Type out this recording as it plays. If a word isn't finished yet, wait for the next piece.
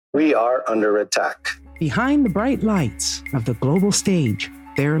We are under attack. Behind the bright lights of the global stage,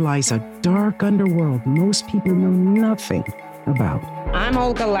 there lies a dark underworld most people know nothing about. I'm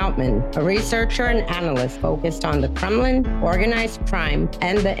Olga Lautman, a researcher and analyst focused on the Kremlin, organized crime,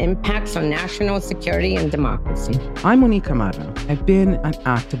 and the impacts on national security and democracy. I'm Monique Amaro. I've been an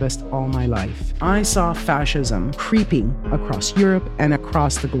activist all my life. I saw fascism creeping across Europe and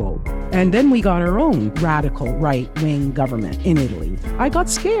across the globe. And then we got our own radical right-wing government in Italy. I got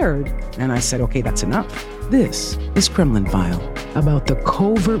scared, and I said, okay, that's enough. This is Kremlin File, about the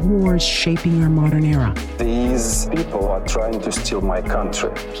covert wars shaping our modern era. These people are trying to steal my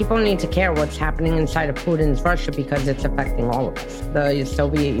country. People need to care what's happening inside of Putin's Russia because it's affecting all of us. The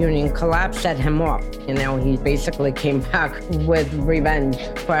Soviet Union collapse set him off, and now he basically came back with revenge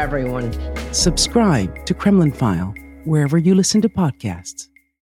for everyone. Subscribe to Kremlin File wherever you listen to podcasts.